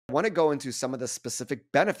I want to go into some of the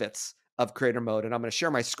specific benefits of creator mode, and I'm going to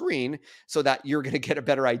share my screen so that you're going to get a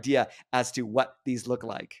better idea as to what these look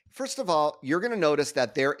like. First of all, you're going to notice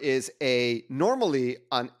that there is normally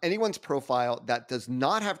on anyone's profile that does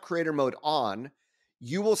not have creator mode on,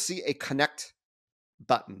 you will see a connect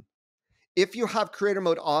button. If you have creator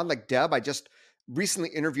mode on, like Deb, I just recently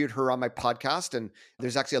interviewed her on my podcast, and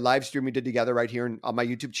there's actually a live stream we did together right here on my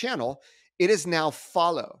YouTube channel. It is now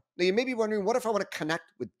follow. Now you may be wondering, what if I want to connect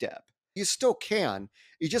with Deb? You still can.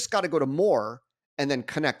 You just got to go to more and then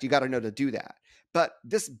connect. You got to know to do that. But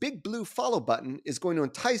this big blue follow button is going to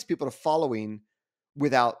entice people to following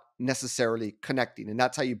without necessarily connecting. And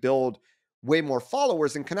that's how you build way more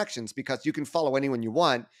followers and connections, because you can follow anyone you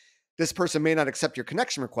want. This person may not accept your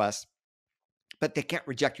connection request, but they can't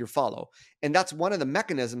reject your follow. And that's one of the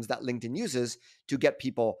mechanisms that LinkedIn uses to get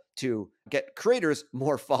people to get creators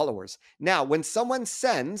more followers. Now, when someone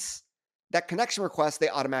sends that connection request, they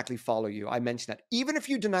automatically follow you. I mentioned that. Even if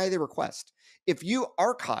you deny the request, if you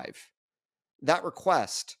archive that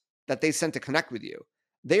request that they sent to connect with you,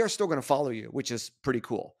 they are still going to follow you, which is pretty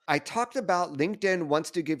cool. I talked about LinkedIn wants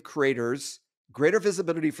to give creators greater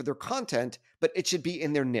visibility for their content, but it should be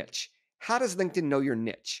in their niche. How does LinkedIn know your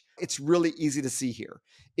niche? It's really easy to see here.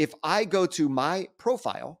 If I go to my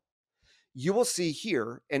profile, you will see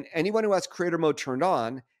here, and anyone who has creator mode turned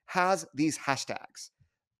on has these hashtags.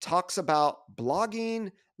 Talks about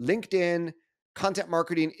blogging, LinkedIn, content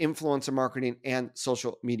marketing, influencer marketing, and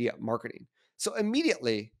social media marketing. So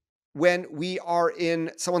immediately, when we are in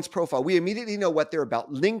someone's profile, we immediately know what they're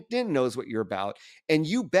about. LinkedIn knows what you're about. And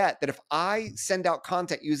you bet that if I send out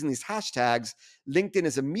content using these hashtags, LinkedIn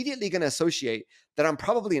is immediately going to associate that I'm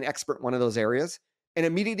probably an expert in one of those areas, and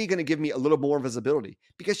immediately going to give me a little more visibility,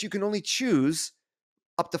 because you can only choose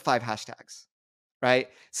up to 5 hashtags, right?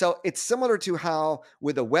 So it's similar to how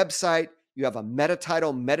with a website, you have a meta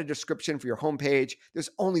title, meta description for your homepage. There's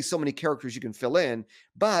only so many characters you can fill in.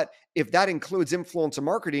 But if that includes influencer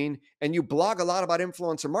marketing and you blog a lot about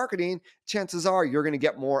influencer marketing, chances are you're going to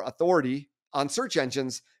get more authority on search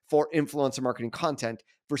engines for influencer marketing content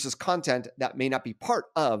versus content that may not be part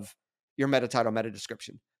of your meta title, meta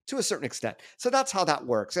description to a certain extent. So that's how that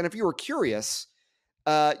works. And if you were curious,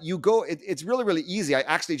 it's really, really easy. I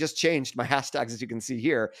actually just changed my hashtags, as you can see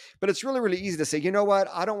here, but it's really, really easy to say, you know what?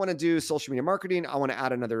 I don't want to do social media marketing. I want to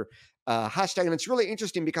add another hashtag. And it's really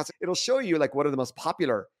interesting because it'll show you like what are the most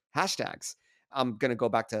popular hashtags. I'm going to go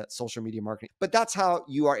back to social media marketing, but that's how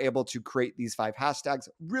you are able to create these 5 hashtags.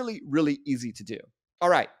 Really, really easy to do. All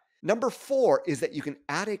right. Number 4 is that you can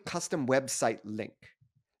add a custom website link.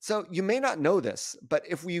 So you may not know this, but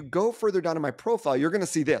if you go further down in my profile, you're going to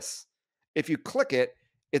see this. If you click it,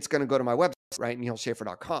 it's going to go to my website, right?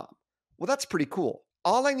 nealschaffer.com. Well, that's pretty cool.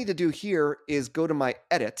 All I need to do here is go to my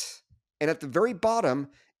edit. And at the very bottom,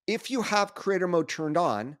 if you have creator mode turned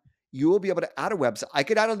on, you will be able to add a website. I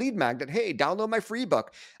could add a lead magnet. Hey, download my free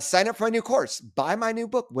book, sign up for my new course, buy my new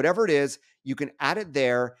book, whatever it is, you can add it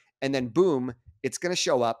there. And then boom, it's going to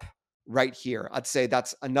show up right here. I'd say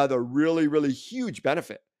that's another really, really huge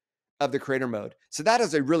benefit of the creator mode. So that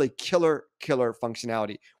is a really killer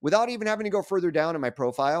functionality. Without even having to go further down in my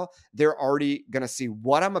profile, they're already going to see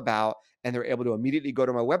what I'm about, and they're able to immediately go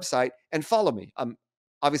to my website and follow me. I'm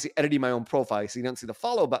obviously editing my own profile, so you don't see the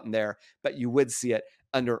follow button there, but you would see it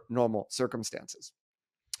under normal circumstances.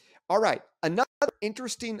 All right, another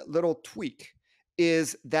interesting little tweak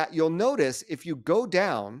is that you'll notice if you go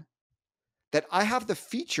down that I have the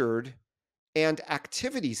featured and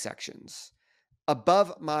activity sections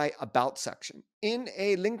above my about section. In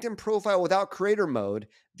a LinkedIn profile without creator mode,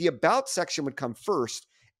 the about section would come first,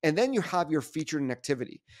 and then you have your featured and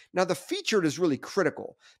activity. Now, the featured is really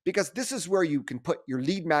critical because this is where you can put your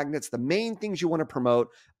lead magnets, the main things you want to promote.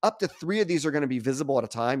 Up to 3 of these are going to be visible at a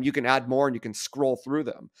time. You can add more and you can scroll through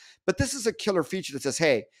them. But this is a killer feature that says,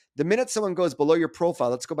 hey, the minute someone goes below your profile,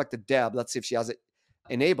 let's go back to Deb. Let's see if she has it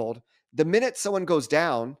enabled. The minute someone goes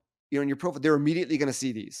down, in your profile, they're immediately going to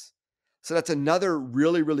see these. So that's another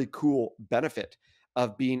really, really cool benefit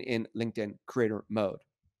of being in LinkedIn creator mode.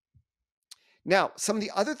 Now, some of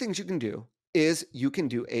the other things you can do is you can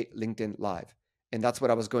do a LinkedIn Live. And that's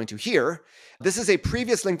what I was going to here. This is a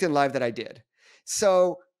previous LinkedIn Live that I did.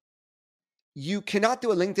 So you cannot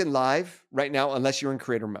do a LinkedIn Live right now unless you're in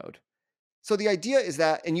creator mode. So the idea is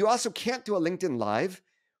that, and you also can't do a LinkedIn Live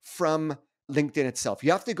from LinkedIn itself.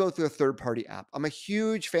 You have to go through a third-party app. I'm a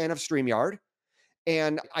huge fan of StreamYard.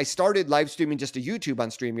 And I started live streaming just to YouTube on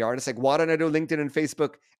StreamYard. It's like, why don't I do LinkedIn and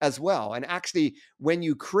Facebook as well? And actually, when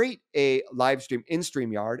you create a live stream in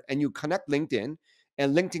StreamYard and you connect LinkedIn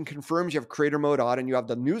and LinkedIn confirms you have creator mode on and you have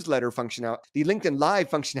the newsletter functionality, the LinkedIn Live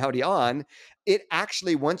functionality on, it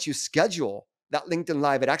actually, once you schedule that LinkedIn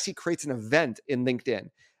Live, it actually creates an event in LinkedIn.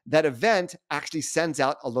 That event actually sends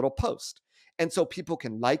out a little post. And so people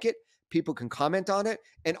can like it, people can comment on it.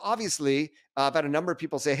 And obviously, I've had a number of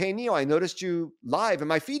people say, hey, Neal, I noticed you live in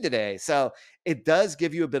my feed today. So it does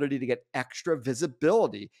give you ability to get extra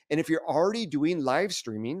visibility. And if you're already doing live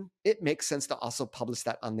streaming, it makes sense to also publish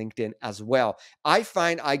that on LinkedIn as well. I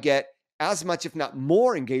find I get as much, if not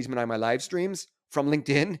more, engagement on my live streams from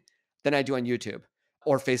LinkedIn than I do on YouTube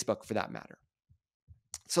or Facebook for that matter.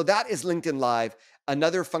 So that is LinkedIn Live,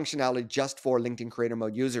 another functionality just for LinkedIn Creator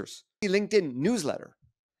Mode users. The LinkedIn newsletter.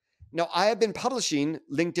 Now, I have been publishing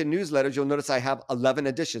LinkedIn newsletters. You'll notice I have 11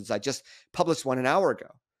 editions. I just published one an hour ago.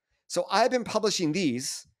 So I've been publishing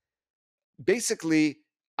these. Basically,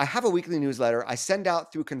 I have a weekly newsletter I send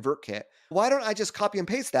out through ConvertKit. Why don't I just copy and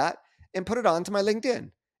paste that and put it onto my LinkedIn?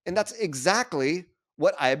 And that's exactly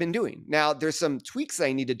what I have been doing. Now, there's some tweaks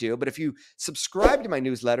I need to do, but if you subscribe to my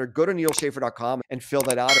newsletter, go to nealschaffer.com and fill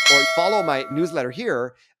that out, or follow my newsletter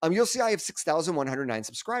here, you'll see I have 6,109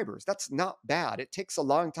 subscribers. That's not bad. It takes a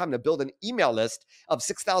long time to build an email list of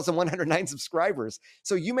 6,109 subscribers.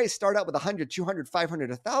 So you may start out with 100, 200, 500,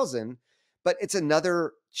 1,000, but it's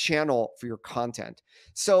another channel for your content.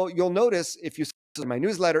 So you'll notice if you in my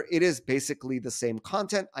newsletter, it is basically the same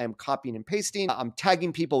content. I am copying and pasting. I'm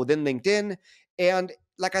tagging people within LinkedIn. And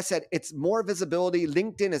like I said, it's more visibility.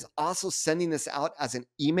 LinkedIn is also sending this out as an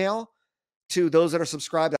email to those that are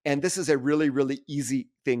subscribed. And this is a really, really easy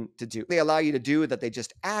thing to do. They allow you to do that. They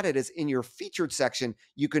just added is in your featured section,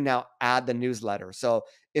 you can now add the newsletter. So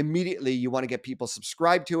immediately you want to get people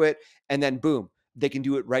subscribed to it. And then boom, they can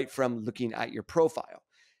do it right from looking at your profile.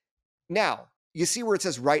 Now, you see where it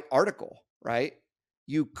says write article, right?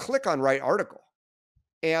 You click on write article.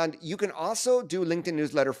 And you can also do LinkedIn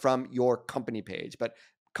newsletter from your company page, but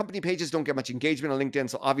company pages don't get much engagement on LinkedIn.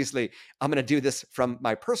 So obviously I'm going to do this from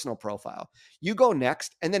my personal profile. You go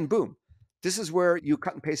next and then boom, this is where you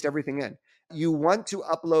cut and paste everything in. You want to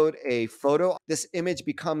upload a photo. This image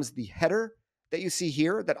becomes the header that you see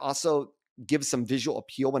here that also gives some visual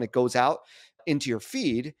appeal when it goes out into your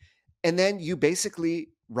feed. And then you basically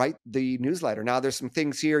write the newsletter. Now there's some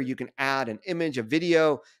things here. You can add an image, a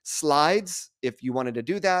video, slides if you wanted to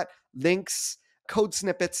do that, links, code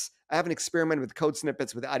snippets. I haven't experimented with code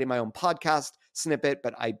snippets with adding my own podcast snippet,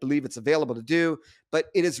 but I believe it's available to do. But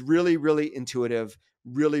it is really, really intuitive,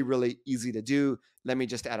 really, really easy to do. Let me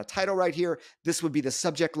just add a title right here. This would be the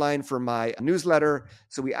subject line for my newsletter.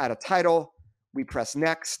 So we add a title, we press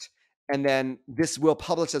next. And then this will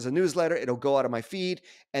publish as a newsletter. It'll go out of my feed.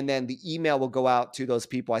 And then the email will go out to those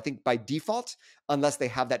people, I think by default, unless they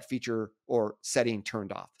have that feature or setting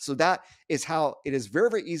turned off. So that is how it is very,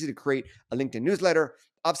 very easy to create a LinkedIn newsletter.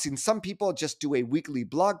 I've seen some people just do a weekly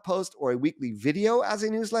blog post or a weekly video as a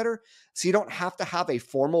newsletter. So you don't have to have a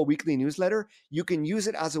formal weekly newsletter. You can use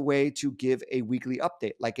it as a way to give a weekly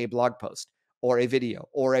update, like a blog post or a video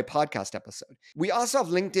or a podcast episode. We also have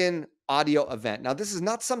LinkedIn audio event. Now, this is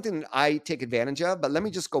not something that I take advantage of, but let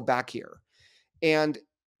me just go back here. And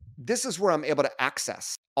this is where I'm able to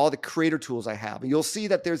access all the creator tools I have. And you'll see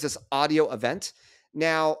that there's this audio event.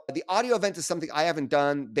 Now, the audio event is something I haven't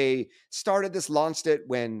done. They started this, launched it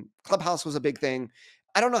when Clubhouse was a big thing.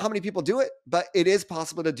 I don't know how many people do it, but it is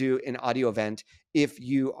possible to do an audio event if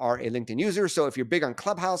you are a LinkedIn user. So if you're big on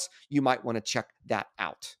Clubhouse, you might want to check that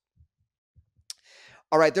out.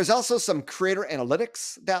 All right, there's also some creator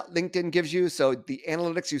analytics that LinkedIn gives you. So the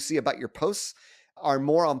analytics you see about your posts are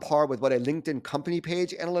more on par with what a LinkedIn company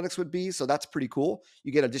page analytics would be. So that's pretty cool.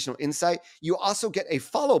 You get additional insight. You also get a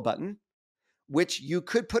follow button, which you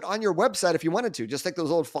could put on your website if you wanted to, just like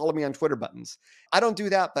those old follow me on Twitter buttons. I don't do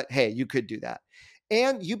that, but hey, you could do that.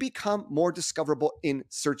 And you become more discoverable in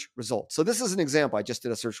search results. So this is an example. I just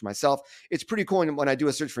did a search for myself. It's pretty cool when I do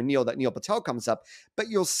a search for Neal, that Neal Patel comes up, but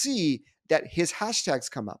you'll see that his hashtags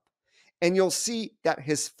come up and you'll see that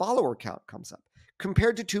his follower count comes up.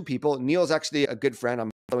 Compared to two people, Neal's actually a good friend.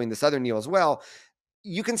 I'm following this other Neal as well.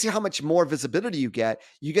 You can see how much more visibility you get.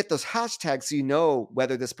 You get those hashtags so you know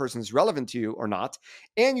whether this person is relevant to you or not.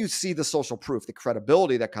 And you see the social proof, the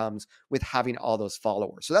credibility that comes with having all those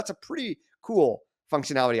followers. So that's a pretty cool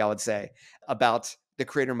functionality, I would say, about the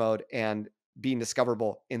creator mode and being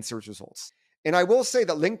discoverable in search results. And I will say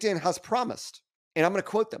that LinkedIn has promised, and I'm going to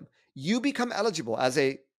quote them, you become eligible as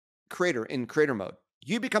a creator in creator mode.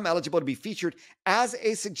 You become eligible to be featured as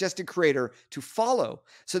a suggested creator to follow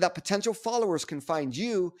so that potential followers can find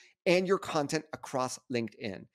you and your content across LinkedIn.